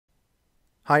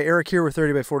Hi, Eric here with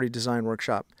 30 by 40 Design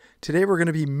Workshop. Today we're going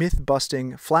to be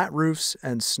myth-busting flat roofs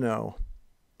and snow.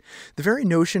 The very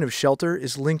notion of shelter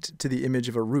is linked to the image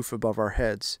of a roof above our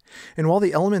heads. And while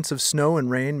the elements of snow and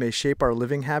rain may shape our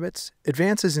living habits,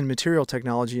 advances in material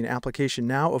technology and application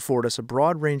now afford us a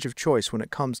broad range of choice when it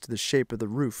comes to the shape of the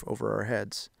roof over our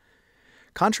heads.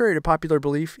 Contrary to popular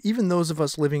belief, even those of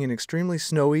us living in extremely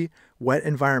snowy, wet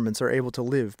environments are able to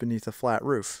live beneath a flat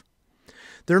roof.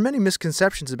 There are many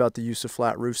misconceptions about the use of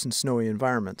flat roofs in snowy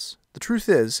environments. The truth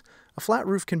is, a flat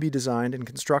roof can be designed and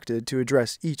constructed to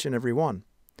address each and every one.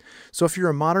 So if you're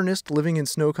a modernist living in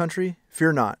snow country,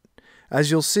 fear not. As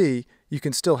you'll see, you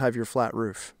can still have your flat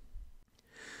roof.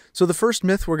 So the first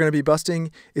myth we're going to be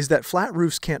busting is that flat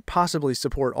roofs can't possibly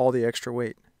support all the extra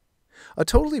weight. A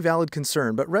totally valid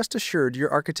concern, but rest assured your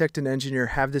architect and engineer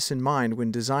have this in mind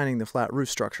when designing the flat roof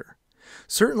structure.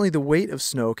 Certainly the weight of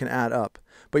snow can add up,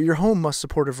 but your home must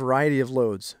support a variety of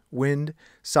loads: wind,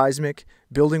 seismic,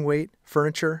 building weight,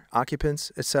 furniture, occupants,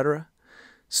 etc.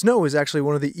 Snow is actually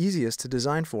one of the easiest to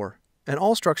design for, and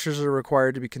all structures are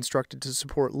required to be constructed to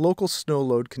support local snow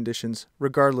load conditions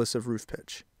regardless of roof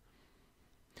pitch.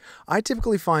 I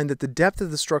typically find that the depth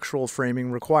of the structural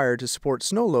framing required to support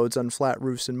snow loads on flat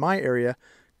roofs in my area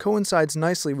coincides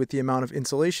nicely with the amount of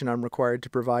insulation I'm required to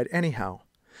provide anyhow.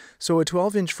 So a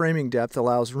 12-inch framing depth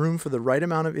allows room for the right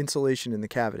amount of insulation in the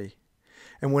cavity.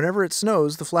 And whenever it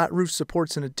snows, the flat roof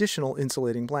supports an additional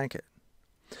insulating blanket.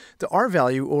 The R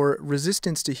value, or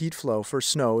resistance to heat flow, for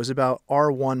snow is about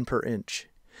R1 per inch.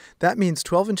 That means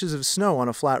 12 inches of snow on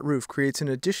a flat roof creates an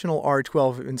additional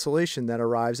R12 of insulation that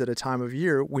arrives at a time of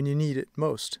year when you need it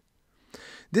most.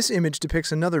 This image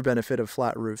depicts another benefit of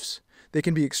flat roofs. They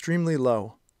can be extremely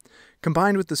low.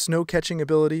 Combined with the snow-catching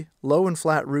ability, low and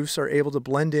flat roofs are able to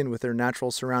blend in with their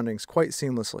natural surroundings quite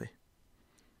seamlessly.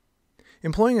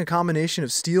 Employing a combination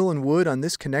of steel and wood on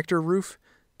this connector roof,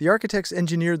 the architects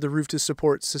engineered the roof to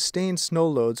support sustained snow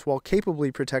loads while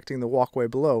capably protecting the walkway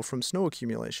below from snow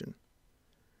accumulation.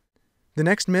 The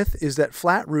next myth is that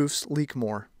flat roofs leak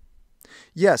more.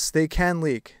 Yes, they can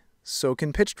leak. So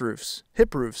can pitched roofs,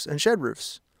 hip roofs, and shed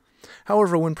roofs.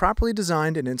 However, when properly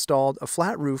designed and installed, a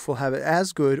flat roof will have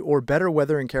as good or better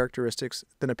weathering characteristics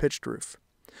than a pitched roof.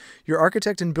 Your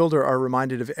architect and builder are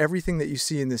reminded of everything that you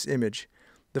see in this image: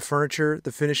 the furniture,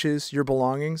 the finishes, your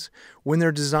belongings, when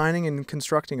they're designing and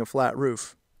constructing a flat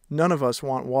roof. None of us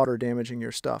want water damaging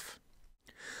your stuff.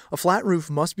 A flat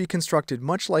roof must be constructed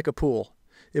much like a pool.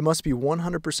 It must be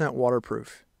 100%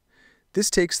 waterproof. This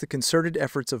takes the concerted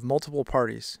efforts of multiple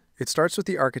parties. It starts with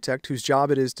the architect, whose job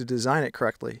it is to design it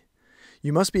correctly.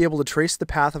 You must be able to trace the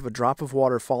path of a drop of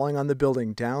water falling on the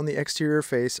building down the exterior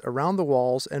face, around the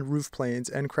walls and roof planes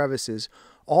and crevices,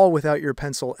 all without your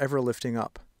pencil ever lifting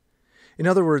up. In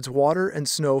other words, water and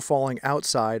snow falling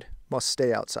outside must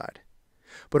stay outside.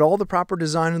 But all the proper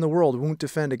design in the world won't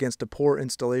defend against a poor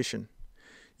installation.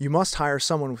 You must hire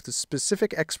someone with a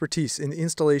specific expertise in the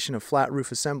installation of flat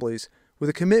roof assemblies, with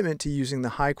a commitment to using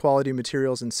the high-quality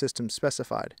materials and systems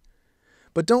specified.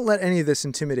 But don't let any of this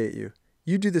intimidate you.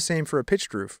 You do the same for a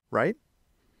pitched roof, right?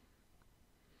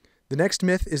 The next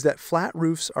myth is that flat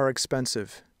roofs are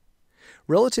expensive.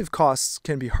 Relative costs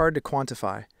can be hard to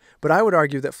quantify, but I would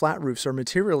argue that flat roofs are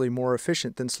materially more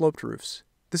efficient than sloped roofs.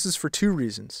 This is for two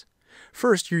reasons.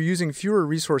 First, you're using fewer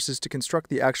resources to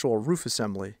construct the actual roof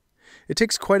assembly. It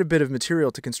takes quite a bit of material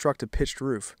to construct a pitched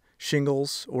roof: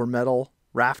 shingles or metal,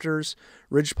 rafters,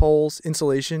 ridge poles,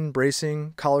 insulation,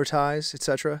 bracing, collar ties,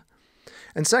 etc.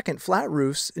 And second, flat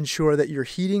roofs ensure that you're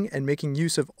heating and making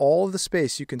use of all of the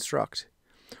space you construct.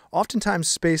 Oftentimes,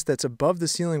 space that's above the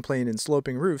ceiling plane in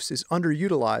sloping roofs is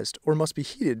underutilized or must be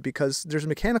heated because there's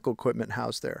mechanical equipment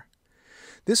housed there.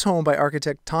 This home by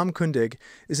architect Tom Kundig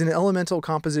is an elemental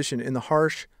composition in the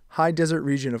harsh, high desert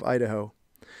region of Idaho.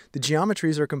 The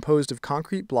geometries are composed of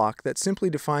concrete block that simply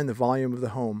define the volume of the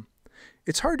home.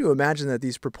 It's hard to imagine that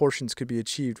these proportions could be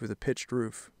achieved with a pitched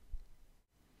roof.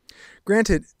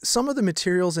 Granted, some of the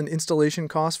materials and installation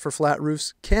costs for flat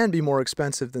roofs can be more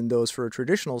expensive than those for a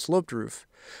traditional sloped roof,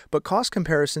 but cost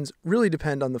comparisons really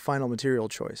depend on the final material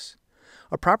choice.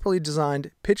 A properly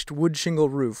designed pitched wood shingle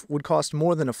roof would cost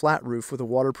more than a flat roof with a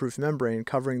waterproof membrane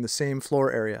covering the same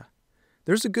floor area.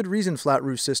 There's a good reason flat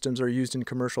roof systems are used in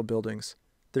commercial buildings.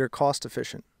 They're cost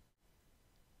efficient.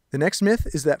 The next myth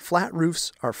is that flat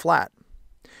roofs are flat.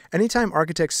 Anytime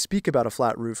architects speak about a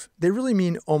flat roof, they really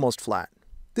mean almost flat.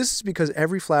 This is because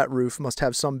every flat roof must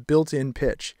have some built-in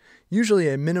pitch, usually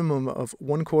a minimum of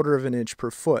 1/4 of an inch per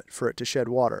foot for it to shed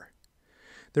water.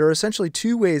 There are essentially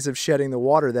two ways of shedding the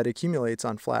water that accumulates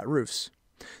on flat roofs.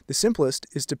 The simplest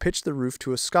is to pitch the roof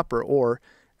to a scupper or,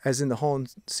 as in the home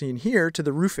seen here, to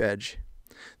the roof edge.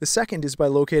 The second is by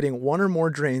locating one or more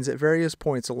drains at various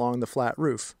points along the flat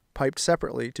roof, piped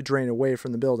separately to drain away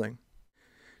from the building.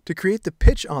 To create the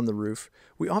pitch on the roof,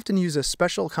 we often use a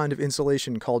special kind of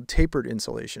insulation called tapered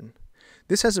insulation.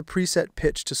 This has a preset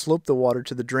pitch to slope the water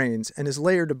to the drains and is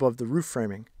layered above the roof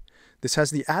framing. This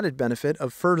has the added benefit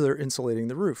of further insulating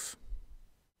the roof.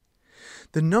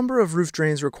 The number of roof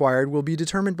drains required will be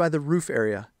determined by the roof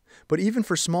area, but even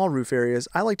for small roof areas,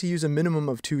 I like to use a minimum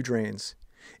of 2 drains.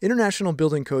 International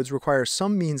building codes require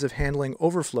some means of handling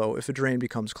overflow if a drain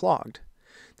becomes clogged.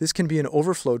 This can be an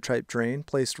overflow type drain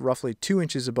placed roughly 2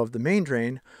 inches above the main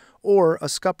drain, or a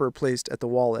scupper placed at the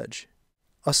wall edge.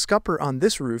 A scupper on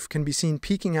this roof can be seen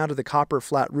peeking out of the copper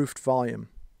flat roofed volume.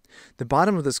 The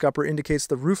bottom of the scupper indicates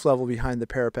the roof level behind the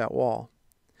parapet wall.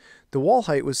 The wall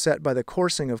height was set by the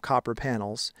coursing of copper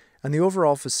panels, and the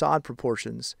overall facade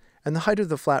proportions, and the height of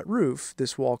the flat roof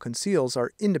this wall conceals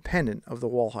are independent of the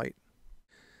wall height.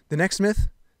 The next myth: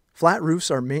 flat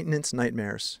roofs are maintenance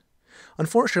nightmares.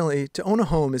 Unfortunately, to own a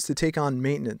home is to take on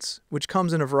maintenance, which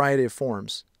comes in a variety of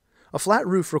forms. A flat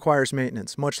roof requires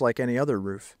maintenance, much like any other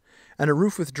roof, and a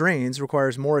roof with drains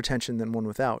requires more attention than one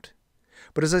without.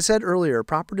 But as I said earlier,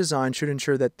 proper design should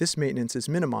ensure that this maintenance is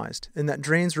minimized, and that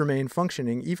drains remain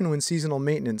functioning even when seasonal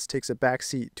maintenance takes a back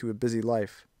seat to a busy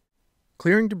life.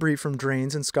 Clearing debris from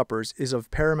drains and scuppers is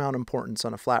of paramount importance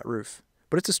on a flat roof,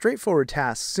 but it's a straightforward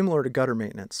task similar to gutter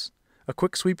maintenance. A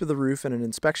quick sweep of the roof and an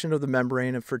inspection of the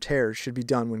membrane for tears should be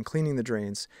done when cleaning the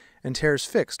drains, and tears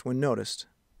fixed when noticed.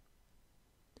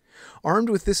 Armed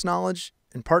with this knowledge,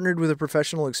 and partnered with a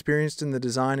professional experienced in the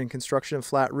design and construction of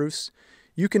flat roofs,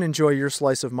 you can enjoy your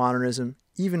slice of modernism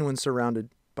even when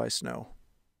surrounded by snow.